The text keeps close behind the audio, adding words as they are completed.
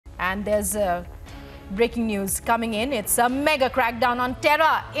And there's breaking news coming in. It's a mega crackdown on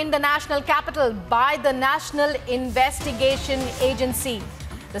terror in the national capital by the National Investigation Agency.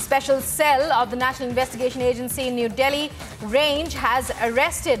 The special cell of the National Investigation Agency in New Delhi range has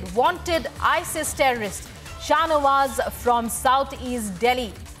arrested wanted ISIS terrorist Shahnawaz from southeast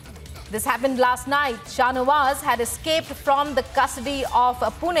Delhi. This happened last night. Shahnawaz had escaped from the custody of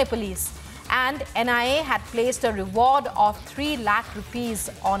Pune police, and NIA had placed a reward of 3 lakh rupees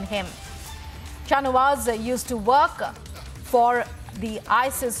on him. Shahnawaz used to work for the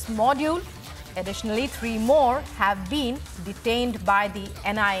ISIS module. Additionally, 3 more have been detained by the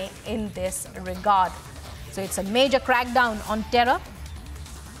NIA in this regard. So it's a major crackdown on terror.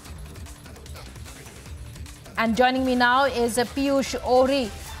 And joining me now is Piyush Ohri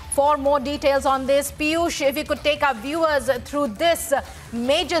for more details on this. Piyush, if you could take our viewers through this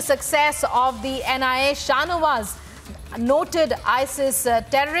major success of the NIA. Shahnawaz, noted ISIS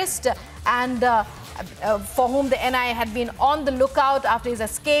terrorist, and for whom the NIA had been on the lookout after his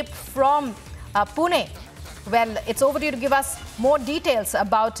escape from Pune. Well, it's over to you to give us more details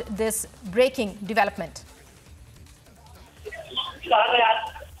about this breaking development.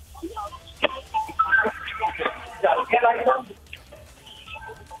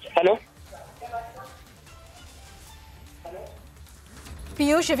 Hello?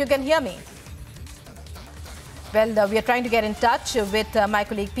 Piyush, if you can hear me. Well, we are trying to get in touch with my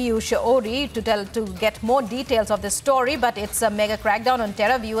colleague Piyush Ohri to get more details of this story, but it's a mega crackdown on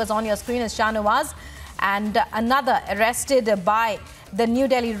terror. Viewers, on your screen is Shahnawaz and another arrested by the New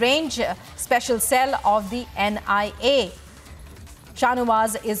Delhi range special cell of the NIA.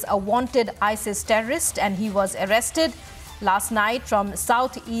 Shahnawaz is a wanted ISIS terrorist and he was arrested last night from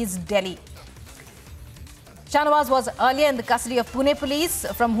southeast Delhi. Shahnawaz was earlier in the custody of Pune police,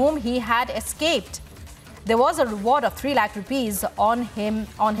 from whom he had escaped. There was a reward of 3 lakh rupees on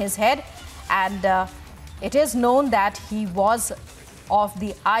his head, and it is known that he was of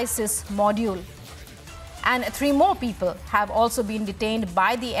the ISIS module. And 3 more people have also been detained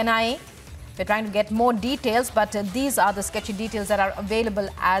by the NIA. We're trying to get more details, but these are the sketchy details that are available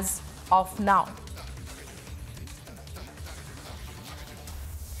as of now.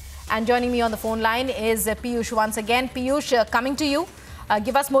 And joining me on the phone line is Piyush once again. Piyush, coming to you.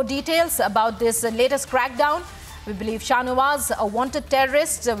 Give us more details about this latest crackdown. We believe Shahnawaz, a wanted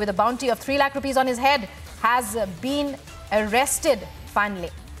terrorist with a bounty of 3 lakh rupees on his head, has been arrested finally.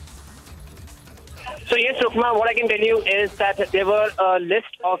 So yes, Rukma, what I can tell you is that there were a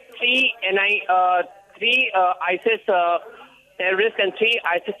list of 3 ISIS terrorists and 3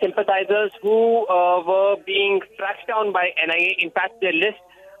 ISIS sympathizers who were being tracked down by NIA. In fact, the list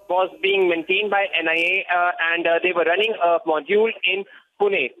was being maintained by NIA and they were running a module in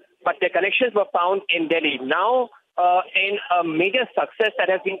Pune, but their connections were found in Delhi. Now, in a major success that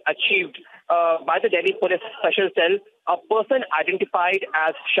has been achieved by the Delhi Police Special Cell, a person identified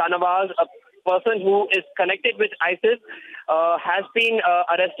as Shahnawaz, a person who is connected with ISIS, has been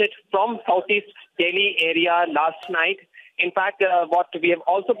arrested from southeast Delhi area last night. In fact, what we have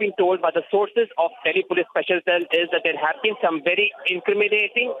also been told by the sources of Delhi Police Special Cell is that there have been some very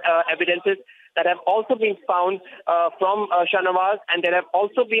incriminating evidences that have also been found from Shahnawaz, and there have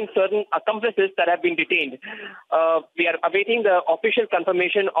also been certain accomplices that have been detained. We are awaiting the official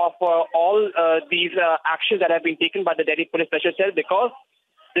confirmation of all these actions that have been taken by the Delhi Police Special Cell, because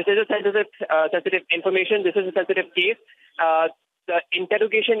this is a sensitive information. This is a sensitive case. The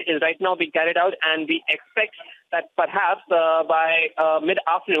interrogation is right now being carried out, and we expect that perhaps by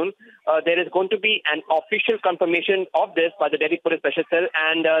mid-afternoon, there is going to be an official confirmation of this by the Delhi Police Special Cell,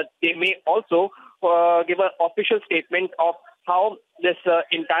 and they may also give an official statement of how this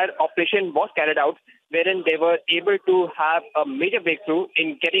entire operation was carried out, wherein they were able to have a major breakthrough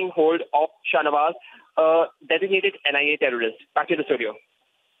in getting hold of Shahnawaz, a designated NIA terrorist. Back to the studio.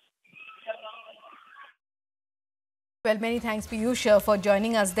 Well, many thanks, Piyush, for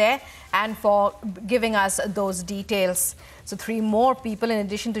joining us there and for giving us those details. So 3 more people, in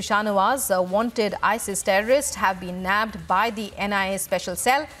addition to Shahnawaz, a wanted ISIS terrorist, have been nabbed by the NIA Special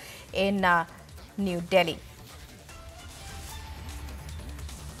Cell in New Delhi.